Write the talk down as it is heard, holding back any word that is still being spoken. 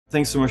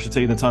Thanks so much for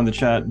taking the time to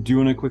chat. Do you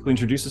want to quickly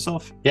introduce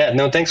yourself? Yeah,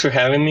 no, thanks for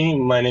having me.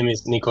 My name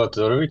is Nikola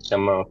Todorovic.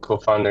 I'm a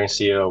co-founder and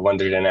CEO of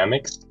Wonder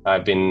Dynamics.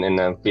 I've been in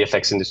the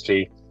VFX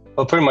industry,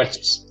 well, pretty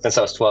much since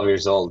I was 12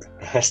 years old.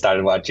 I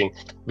started watching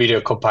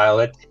Video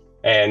Copilot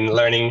and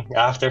learning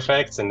After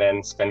Effects, and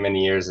then spent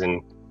many years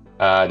in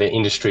the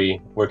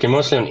industry, working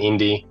mostly on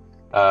indie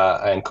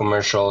and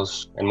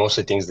commercials, and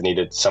mostly things that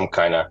needed some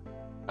kind of,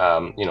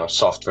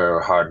 software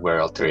or hardware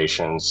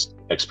alterations,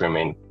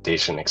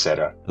 experimentation,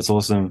 etc. That's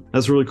awesome.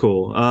 That's really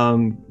cool.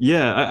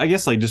 Yeah, I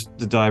guess like just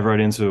to dive right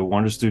into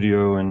Wonder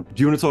Studio, and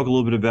do you want to talk a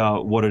little bit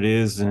about what it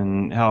is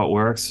and how it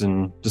works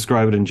and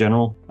describe it in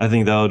general? I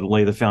think that would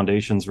lay the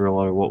foundations for a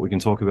lot of what we can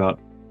talk about.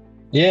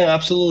 Yeah,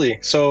 absolutely.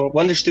 So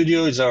Wonder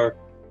Studio is our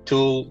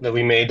tool that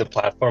we made, the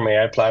platform,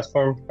 AI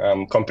platform.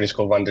 Company's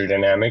called Wonder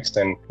Dynamics,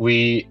 and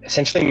we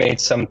essentially made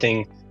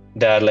something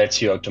that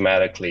lets you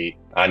automatically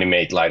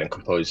animate, light, and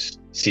compose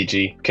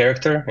CG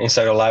character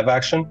inside of live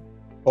action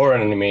or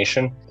an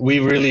animation. We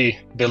really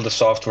build the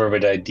software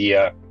with the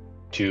idea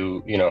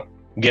to,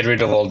 get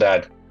rid of all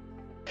that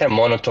kind of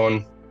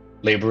monotone,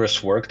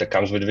 laborious work that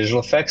comes with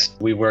visual effects.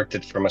 We worked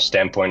it from a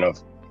standpoint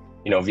of,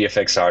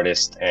 VFX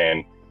artist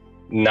and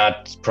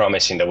not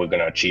promising that we're going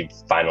to achieve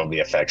final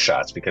VFX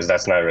shots because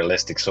that's not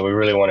realistic. So we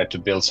really wanted to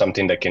build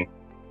something that can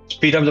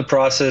speed up the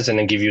process and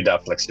then give you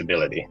that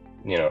flexibility,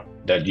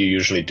 that you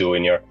usually do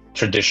in your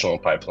traditional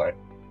pipeline.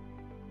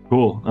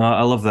 Cool.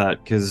 I love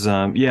that because,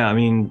 yeah, I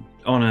mean,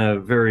 on a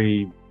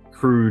very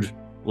crude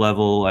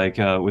level, like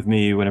with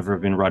me, whenever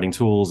I've been writing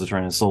tools or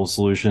trying to solve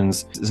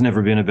solutions, it's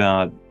never been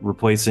about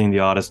replacing the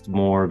artist,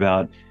 more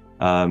about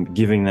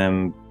giving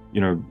them,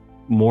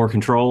 more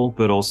control,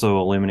 but also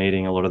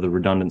eliminating a lot of the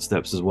redundant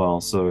steps as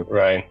well. So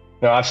Right.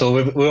 No,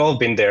 absolutely. We've all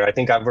been there. I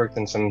think I've worked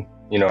in some,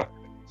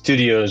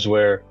 studios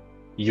where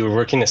you're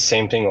working the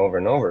same thing over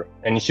and over.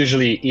 And it's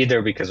usually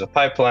either because of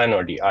pipeline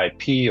or the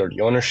IP or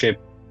the ownership,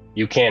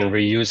 you can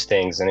reuse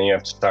things and then you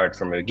have to start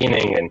from the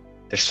beginning. And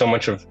there's a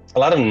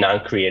lot of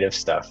non-creative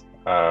stuff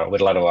with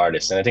a lot of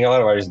artists. And I think a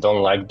lot of artists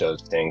don't like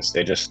those things.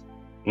 They just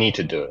need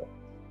to do it.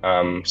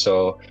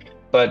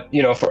 But,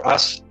 for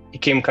us,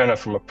 it came kind of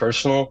from a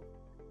personal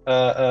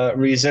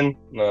reason.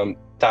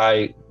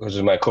 Tye,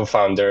 who's my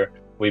co-founder,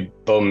 we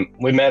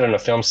met on a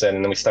film set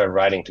and then we started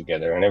writing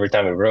together. And every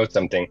time we wrote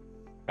something,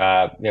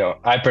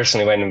 I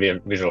personally went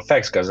into visual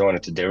effects because I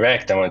wanted to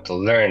direct. I wanted to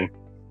learn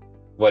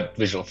what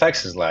visual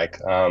effects is like.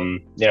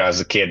 As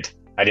a kid,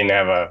 I didn't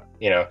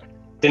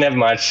have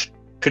much,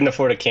 couldn't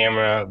afford a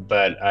camera,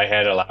 but I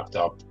had a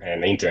laptop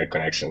and an internet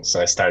connection.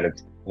 So I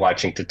started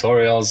watching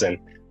tutorials and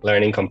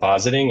learning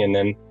compositing. And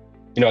then,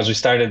 as we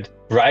started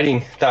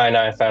writing, Tye and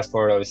I, fast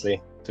forward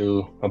obviously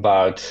to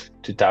about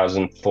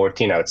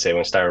 2014, I would say,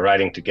 when we started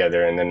writing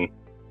together, and then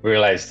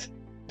realized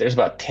there's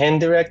about 10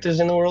 directors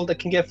in the world that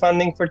can get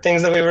funding for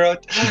things that we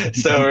wrote.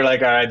 So we're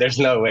like, all right, there's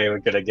no way we're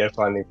gonna get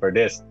funding for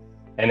this.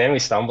 And then we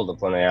stumbled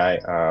upon AI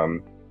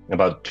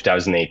about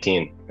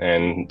 2018,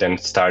 and then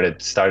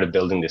started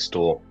building this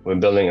tool. We're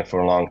building it for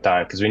a long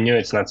time because we knew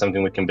it's not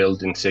something we can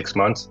build in 6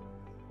 months.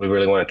 We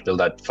really wanted to build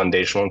that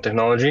foundational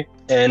technology.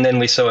 And then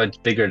we saw it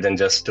bigger than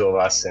just two of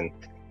us, and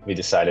we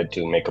decided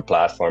to make a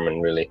platform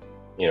and really,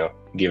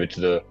 give it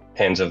to the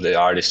hands of the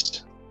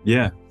artists.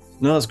 yeah,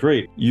 no, that's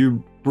great.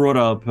 You brought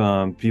up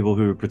people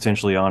who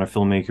potentially aren't a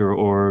filmmaker,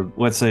 or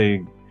let's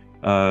say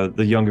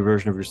the younger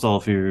version of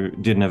yourself who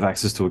didn't have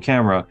access to a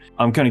camera.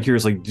 I'm kind of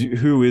curious, like,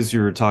 who is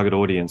your target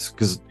audience?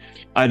 Because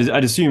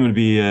I'd assume it'd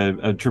be a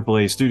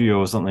AAA studio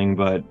or something,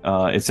 but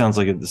it sounds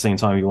like at the same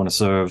time you want to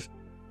serve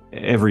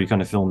every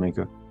kind of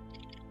filmmaker.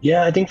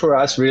 Yeah, I think for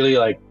us, really,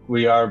 like,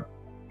 we are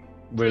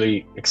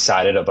really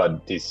excited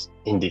about these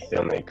indie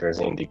filmmakers,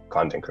 indie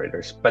content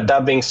creators. But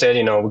that being said,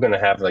 we're going to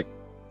have like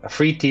a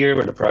free tier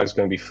where the product's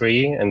going to be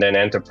free, and then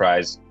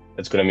enterprise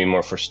that's going to be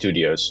more for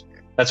studios.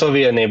 That's why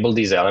we enable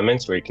these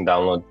elements where you can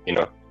download,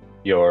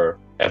 your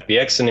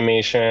FBX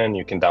animation,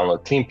 you can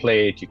download clean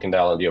plate, you can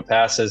download your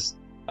passes,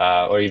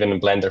 or even a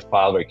Blender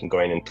file where you can go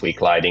in and tweak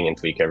lighting and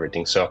tweak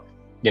everything. So,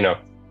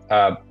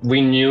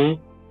 we knew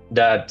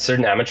that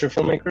certain amateur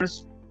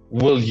filmmakers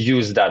will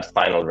use that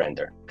final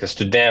render because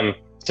to them,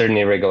 certain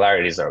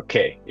irregularities are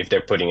okay if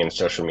they're putting in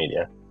social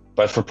media.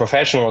 But for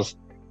professionals,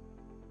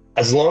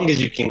 as long as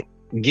you can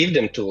give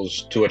them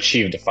tools to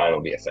achieve the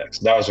final VFX,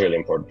 that was really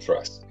important for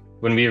us.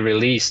 When we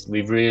released,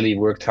 we really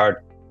worked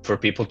hard for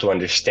people to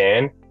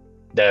understand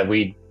that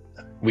we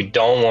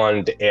don't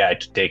want the AI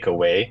to take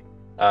away,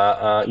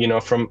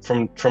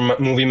 from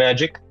movie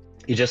magic.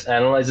 It just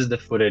analyzes the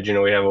footage.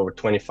 We have over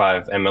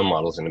 25 ML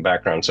models in the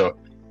background. So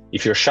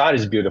if your shot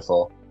is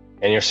beautiful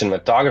and your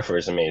cinematographer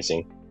is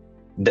amazing,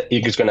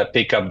 it's going to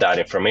pick up that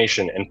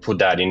information and put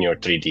that in your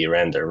 3D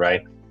render,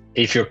 right?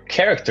 If your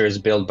character is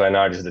built by an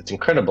artist that's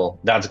incredible,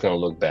 that's going to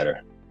look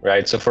better,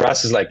 right? So for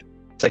us, it's like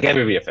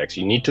every VFX.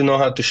 You need to know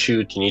how to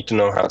shoot, you need to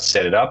know how to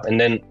set it up, and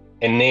then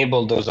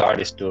enable those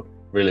artists to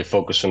really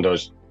focus on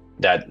those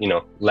that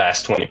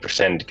last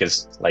 20%,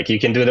 because like you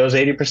can do those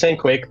 80%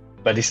 quick,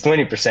 but this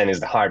 20% is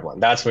the hard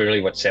one. That's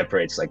really what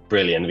separates like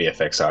brilliant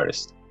VFX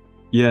artists.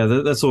 Yeah,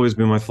 that's always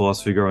been my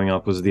philosophy growing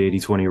up, was the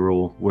 80-20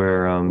 rule,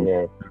 where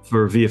Yeah,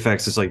 for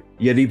VFX, it's like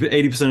you get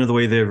 80% of the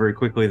way there very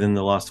quickly, then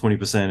the last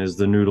 20% is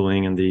the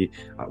noodling and the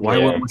why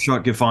won't yeah. my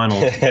shot get final?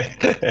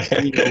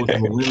 Being able to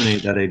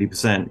eliminate that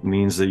 80%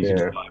 means that you can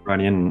Yeah. just dive right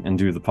in and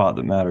do the part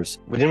that matters.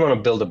 We didn't want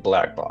to build a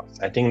black box.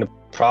 I think the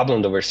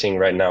problem that we're seeing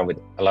right now with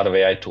a lot of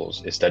AI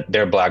tools is that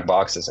they're black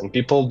boxes, and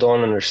people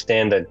don't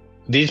understand that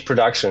these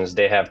productions,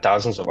 they have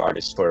thousands of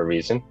artists for a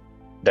reason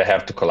that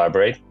have to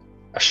collaborate.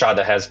 A shot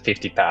that has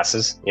 50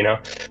 passes,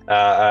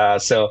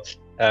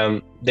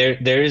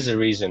 there is a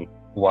reason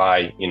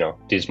why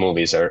these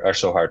movies are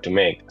so hard to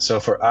make. So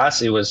for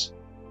us, it was,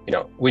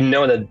 we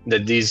know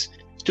that these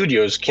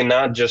studios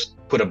cannot just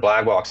put a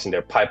black box in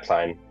their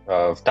pipeline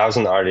of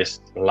 1,000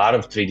 artists, a lot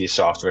of 3D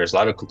softwares, a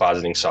lot of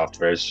compositing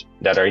softwares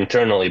that are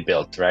internally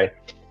built, right?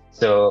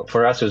 So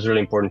for us, it was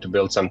really important to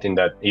build something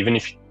that even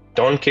if you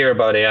don't care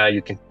about AI,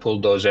 you can pull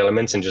those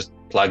elements and just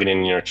plug it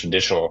in your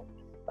traditional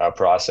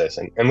process.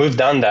 And we've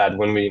done that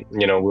when we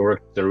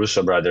worked with the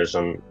Russo brothers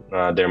on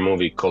their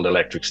movie called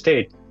Electric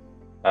State.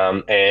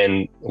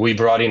 And we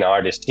brought in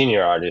artists,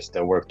 senior artists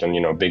that worked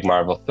on, big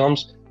Marvel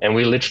films. And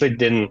we literally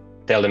didn't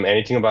tell them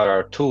anything about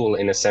our tool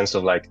in a sense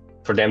of like,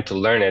 for them to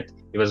learn it.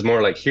 It was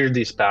more like, here are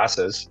these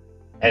passes.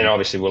 And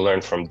obviously we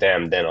learned from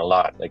them then a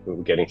lot. Like we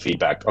were getting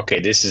feedback. Okay,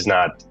 this is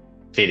not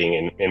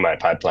fitting in my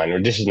pipeline,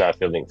 or this is not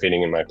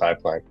fitting in my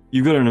pipeline.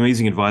 You've got an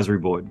amazing advisory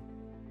board.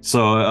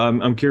 So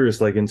I'm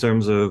curious, like in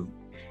terms of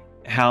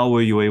how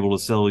were you able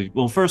to sell?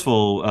 Well, first of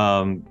all,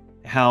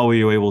 how were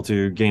you able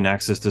to gain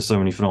access to so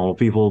many phenomenal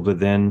people? But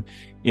then,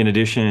 in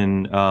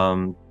addition,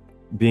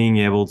 being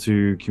able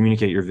to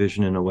communicate your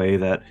vision in a way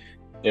that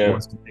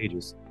was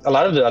contagious. A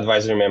lot of the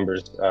advisory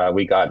members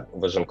we got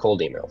was on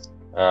cold emails.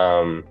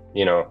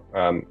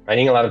 I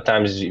think a lot of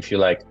times if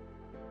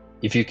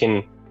you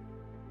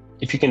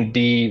can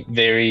be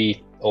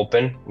very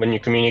open when you're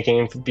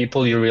communicating with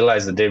people, you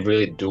realize that they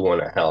really do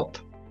want to help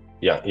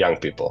young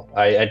people.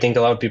 I think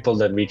a lot of people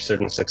that reach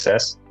certain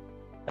success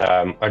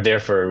are there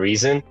for a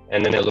reason,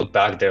 and then they look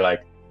back, they're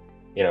like,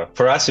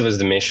 for us it was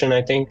the mission.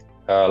 I think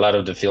a lot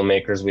of the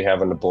filmmakers we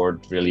have on the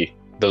board really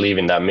believe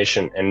in that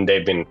mission, and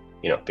they've been,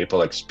 people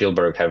like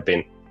Spielberg have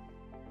been,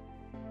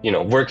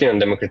 working on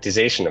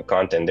democratization of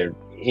content. They're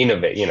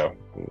innovate,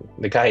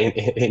 the guy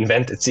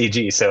invented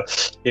CG, so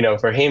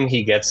for him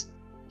he gets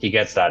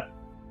that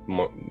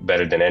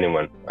better than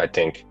anyone, I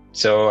think.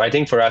 So I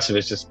think for us it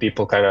was just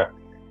people kind of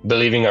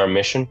believing our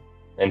mission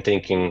and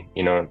thinking,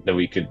 that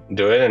we could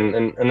do it.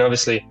 And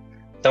obviously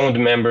some of the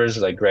members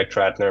like Greg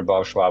Tratner,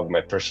 Bob Schwab,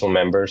 my personal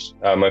mentors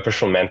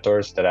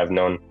that I've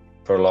known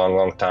for a long,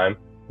 long time.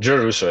 Joe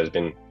Russo has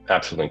been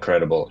absolutely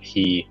incredible.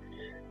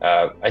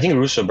 I think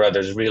Russo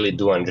brothers really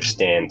do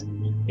understand,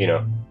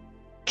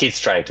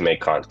 kids trying to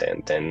make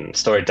content and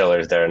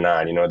storytellers that are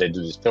not, they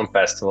do these film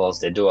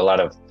festivals, they do a lot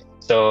of,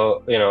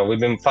 so, we've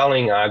been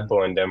following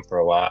Agbo and them for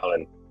a while,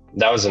 and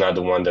that was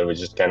another one that was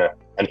just kind of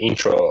an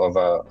intro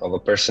of a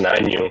person I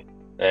knew.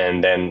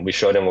 And then we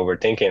showed him what we're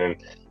thinking,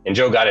 and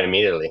Joe got it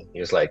immediately. He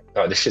was like,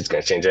 "Oh, this shit's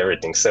gonna change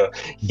everything." So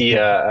he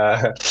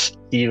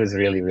was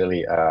really,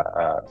 really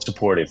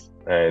supportive,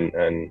 and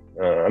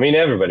I mean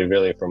everybody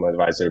really from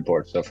advisory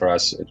board. So for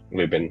us,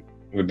 we've been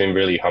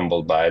really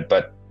humbled by it.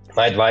 But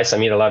my advice, I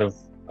meet a lot of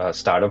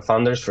startup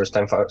founders,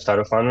 first-time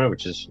startup founder,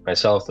 which is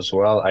myself as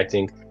well, I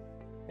think,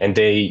 and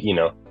they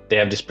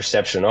have this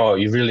perception, oh,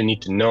 you really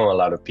need to know a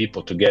lot of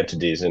people to get to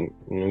these. And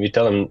we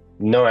tell them,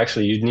 no,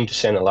 actually, you need to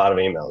send a lot of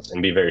emails and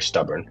be very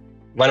stubborn.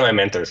 One of my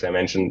mentors I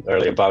mentioned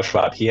earlier, Bob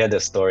Schwab, he had a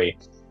story.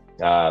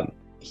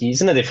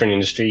 He's in a different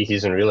industry.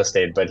 He's in real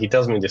estate, but he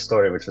tells me this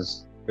story, which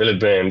was really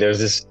brilliant. There was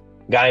this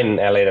guy in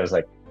LA that was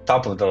like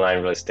top of the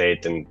line real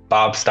estate, and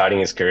Bob starting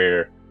his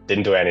career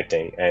didn't do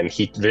anything. And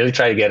he really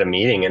tried to get a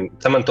meeting. And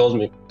someone told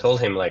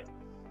him like,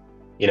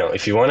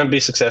 if you want to be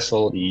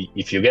successful,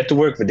 if you get to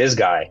work with this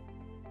guy,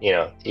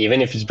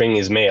 even if he's bringing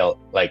his mail,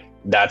 like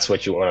that's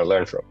what you want to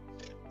learn from.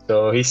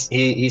 So he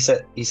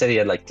said he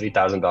had like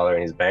 $3,000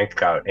 in his bank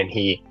account, and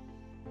he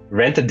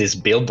rented this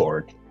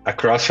billboard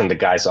across from the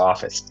guy's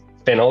office.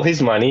 Spent all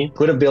his money,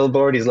 put a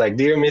billboard. He's like,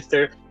 "Dear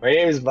Mister, my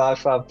name is Bob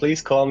Schwab.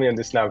 Please call me on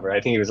this number."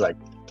 I think he was like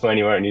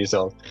 21 years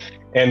old,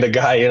 and the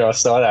guy,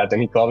 saw that,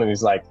 and he called him.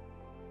 He's like,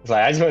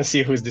 "I just want to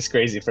see who's this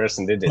crazy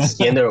person did this."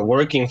 He ended up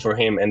working for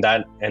him, and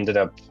that ended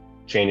up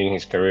changing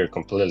his career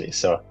completely.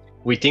 So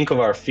we think of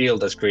our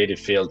field as creative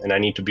field, and I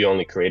need to be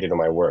only creative on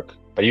my work.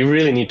 But you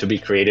really need to be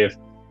creative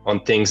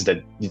on things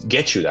that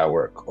get you that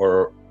work,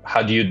 or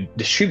how do you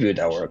distribute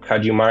that work? How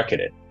do you market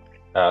it?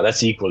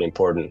 That's equally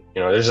important.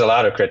 There's a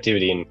lot of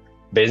creativity in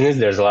business.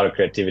 There's a lot of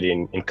creativity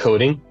in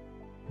coding.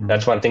 Mm-hmm.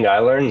 That's one thing I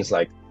learned is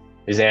like,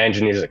 these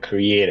engineers are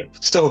creative,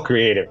 so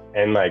creative.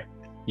 And like,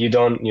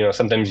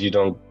 sometimes you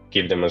don't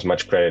give them as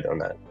much credit on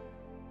that.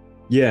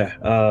 Yeah,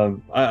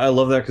 I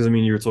love that, because I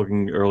mean, you were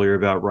talking earlier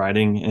about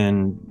writing,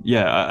 and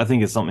yeah, I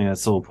think it's something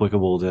that's so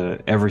applicable to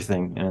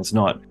everything. And it's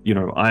not,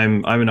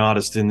 I'm an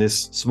artist in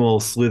this small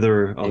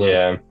slither of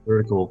a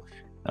vertical,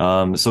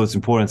 so it's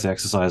important to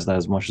exercise that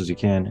as much as you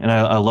can. And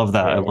I love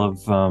that. I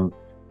love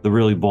the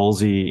really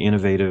ballsy,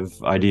 innovative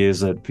ideas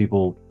that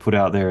people put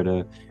out there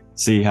to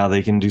see how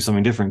they can do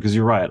something different. Because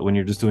you're right, when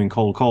you're just doing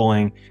cold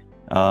calling,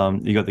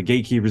 you got the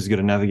gatekeepers you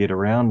got to navigate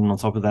around, and on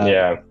top of that,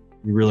 Yeah.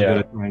 you really got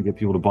Yeah. to try and get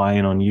people to buy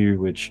in on you,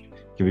 which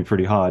can be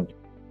pretty hard.